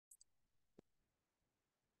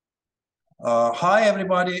Hi,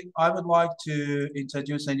 everybody. I would like to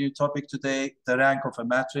introduce a new topic today, the rank of a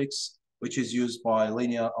matrix, which is used by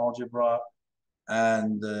linear algebra.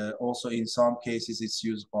 And also in some cases, it's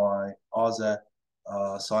used by other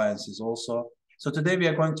sciences also. So today we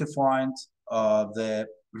are going to find the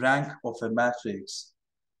rank of a matrix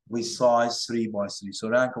with size 3 by 3. So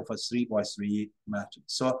rank of a 3 by 3 matrix.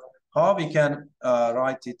 So how we can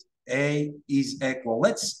write it? A is equal.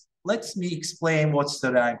 Let me explain what's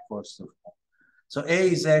the rank first of all. So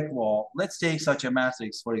A is equal. Let's take such a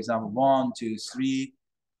matrix, for example, 1, 2, 3,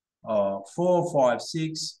 4, 5,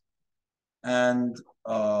 6, and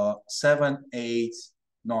 7, 8,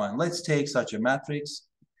 9. Let's take such a matrix.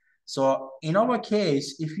 So in our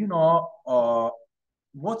case, if you know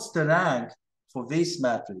what's the rank for this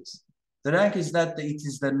matrix, the rank is that it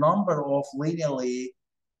is the number of linearly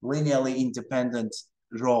independent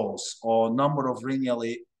rows or number of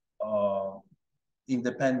linearly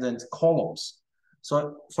independent columns.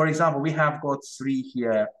 So for example, we have got 3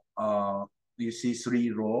 here. You see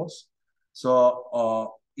 3 rows.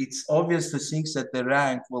 So it's obvious to think that the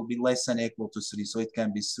rank will be less than or equal to 3. So it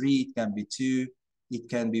can be 3, it can be 2, it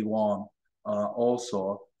can be 1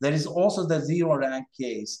 also. There is also the 0 rank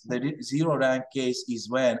case. The 0 rank case is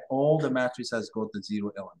when all the matrix has got the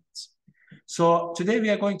 0 elements. So today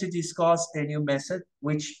we are going to discuss a new method,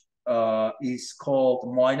 which is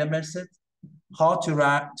called minor method. How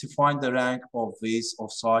to find the rank of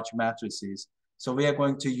such matrices. So we are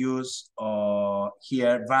going to use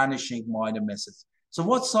here vanishing minor methods. So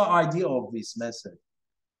what's the idea of this method?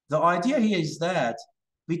 The idea here is that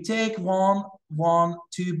we take 1,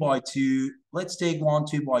 2 by 2. Let's take 1,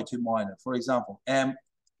 2 by 2 minor. For example, m.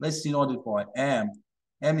 Let's denote it by m.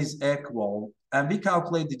 M is equal, and we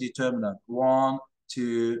calculate the determinant 1,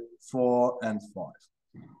 2, 4, and 5.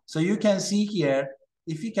 So you can see here,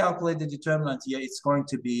 if you calculate the determinant here, it's going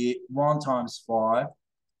to be 1 times 5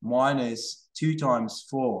 minus 2 times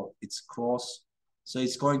 4. It's cross. So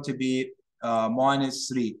it's going to be minus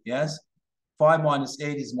 3, yes? 5 minus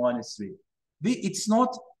 8 is minus 3. It's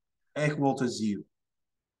not equal to 0.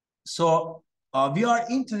 So we are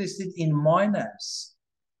interested in minors,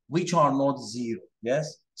 which are not 0,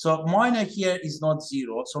 yes? So minor here is not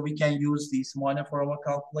 0, so we can use this minor for our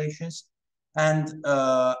calculations. And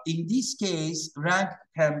in this case, rank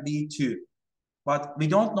can be 2. But we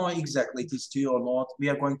don't know exactly it is 2 or not. We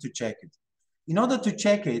are going to check it. In order to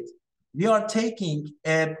check it, we are taking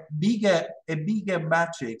a bigger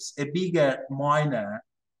matrix, a bigger minor,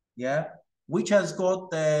 yeah, which has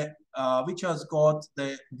got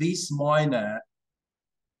this minor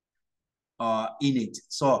in it.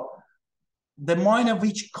 So the minor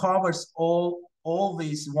which covers all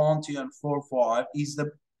these 1, 2, and 4, 5 is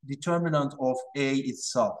the determinant of A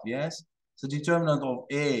itself, yes? So determinant of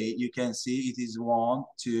A, you can see it is 1,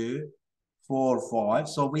 2, 4, 5.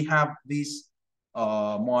 So we have this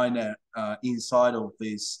minor inside of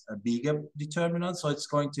this bigger determinant. So it's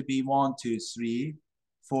going to be 1, 2, 3,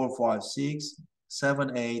 4, 5, 6,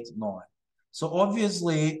 7, 8, 9. So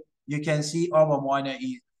obviously you can see our minor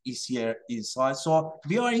is here inside. So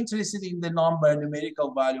we are interested in the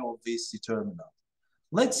numerical value of this determinant.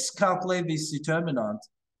 Let's calculate this determinant.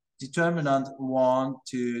 Determinant 1,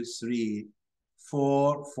 2, 3,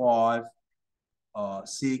 4, 5,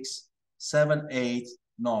 6, 7, 8,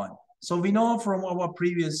 9. So we know from our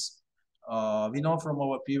previous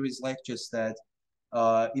lectures that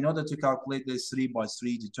in order to calculate this 3 by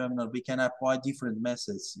 3 determinant, we can apply different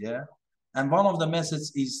methods, yeah? And one of the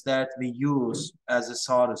methods is that we use as a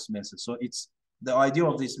Sarus method. So it's the idea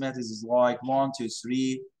of this method is like 1, 2,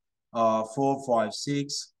 3, 4, 5,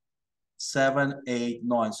 6, 7, 8,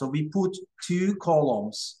 9. So we put two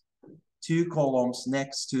columns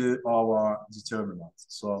next to our determinant.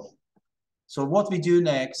 So what we do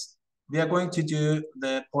next, we are going to do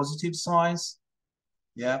the positive signs.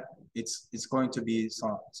 Yeah, it's going to be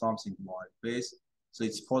something like this. So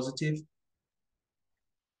it's positive.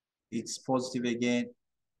 It's positive again.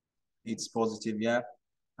 It's positive, yeah.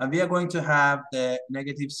 And we are going to have the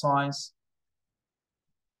negative signs.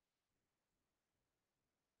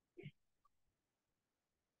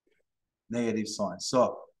 Negative signs.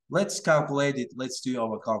 So let's calculate it. Let's do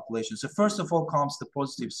our calculation. So first of all comes the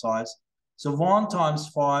positive sides. So 1 times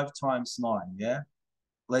 5 times 9, yeah?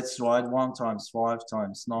 Let's write 1 times 5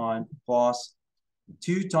 times 9 plus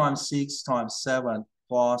 2 times 6 times 7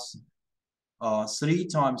 plus 3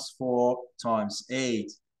 times 4 times 8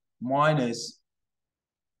 minus,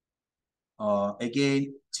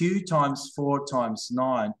 again, 2 times 4 times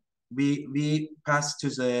 9. We pass to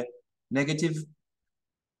the negative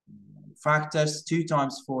factors. 2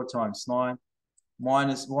 times 4 times 9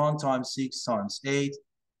 minus 1 times 6 times 8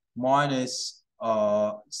 minus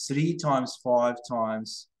 3 times 5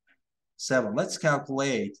 times 7. Let's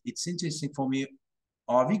calculate. It's interesting for me.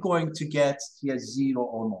 Are we going to get here 0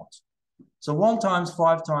 or not? So 1 times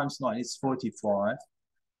 5 times 9 is 45,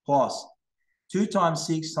 plus 2 times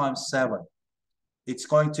 6 times 7. It's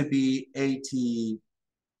going to be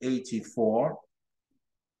 84,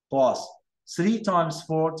 plus 3 times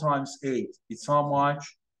 4 times 8. It's how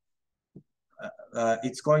much?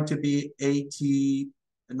 It's going to be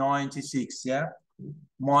 96, yeah?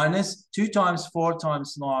 Minus 2 times 4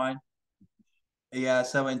 times 9, yeah,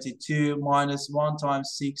 72, minus 1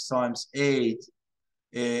 times 6 times 8.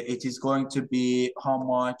 It is going to be how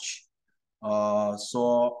much?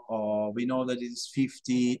 We know that it is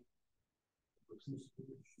 50.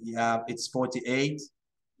 Yeah, it's 48.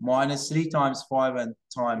 Minus 3 times 5 and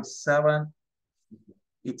times 7.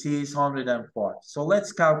 It is 105. So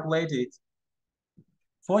let's calculate it.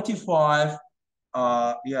 45,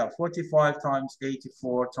 45 times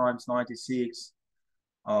 84 times 96.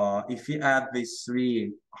 If we add these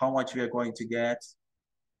 3, how much we are going to get?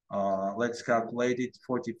 Let's calculate it.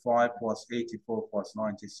 45 plus 84 plus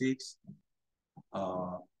 96.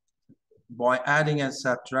 By adding and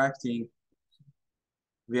subtracting,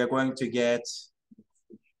 we are going to get,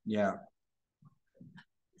 yeah,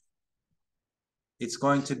 it's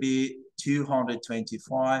going to be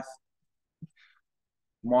 225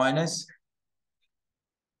 minus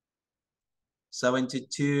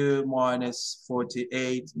 72 minus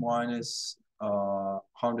 48 minus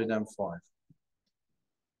 105.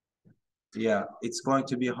 Yeah, it's going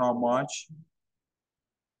to be how much?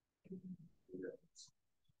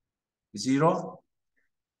 0?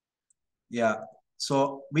 Yeah,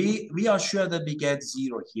 so we are sure that we get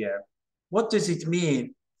 0 here. What does it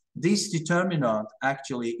mean? This determinant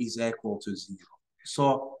actually is equal to 0.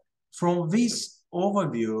 So from this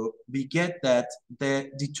overview, we get that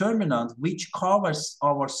the determinant which covers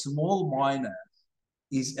our small minor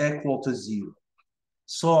is equal to 0.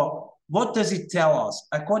 So what does it tell us?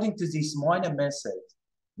 According to this minor method,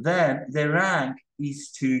 then the rank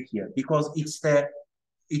is 2 here because it's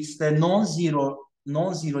the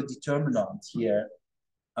non-zero determinant here,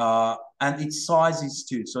 and its size is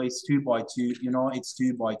 2. So it's 2 by 2. You know, it's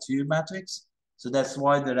 2 by 2 matrix. So that's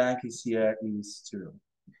why the rank is here is 2.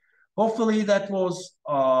 Hopefully that was,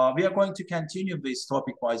 we are going to continue this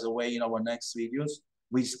topic, by the way, in our next videos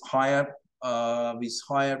with higher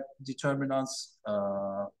determinants,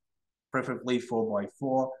 preferably 4 by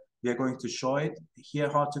 4. We are going to show it here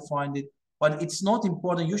how to find it, but it's not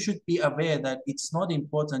important. You should be aware that it's not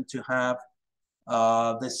important to have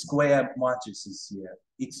the square matrices here.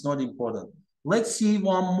 It's not important. Let's see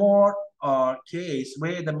one more case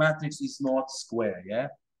where the matrix is not square, yeah?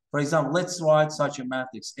 For example, let's write such a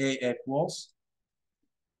matrix. A equals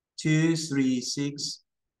 2, 3, 6,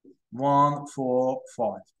 1, 4,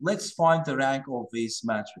 5. Let's find the rank of this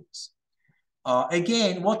matrix.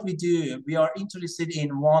 Again, what we do, we are interested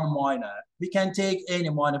in one minor. We can take any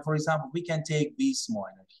minor. For example, we can take this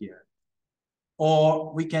minor here,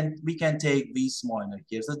 or we can take this minor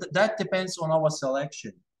here. So that depends on our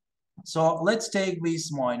selection. So let's take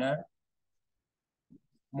this minor.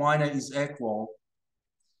 Minor is equal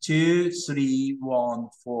 2, 3, 1,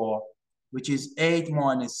 4, which is 8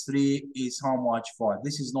 minus 3 is how much? 5.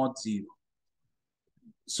 This is not 0.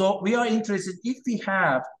 So we are interested if we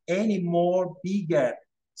have any more bigger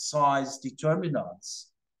size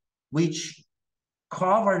determinants which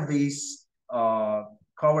cover this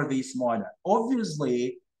minor.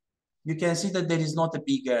 Obviously, you can see that there is not a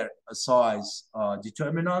bigger size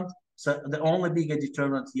determinant. So the only bigger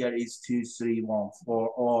determinant here is 2, 3, 1, 4,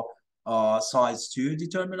 or size 2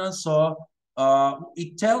 determinant. So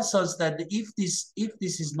it tells us that if this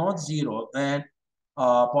is not 0, then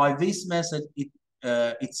by this method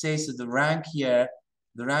it says that the rank here,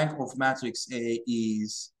 the rank of matrix A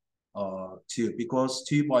is 2, because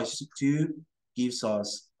 2 by 2 gives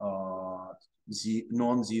us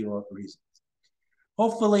non-zero result.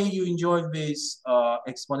 Hopefully you enjoyed these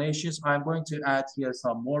explanations. I'm going to add here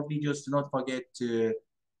some more videos. Do not forget to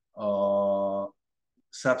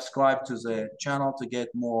subscribe to the channel to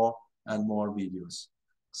get more and more videos.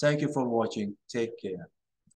 Thank you for watching. Take care.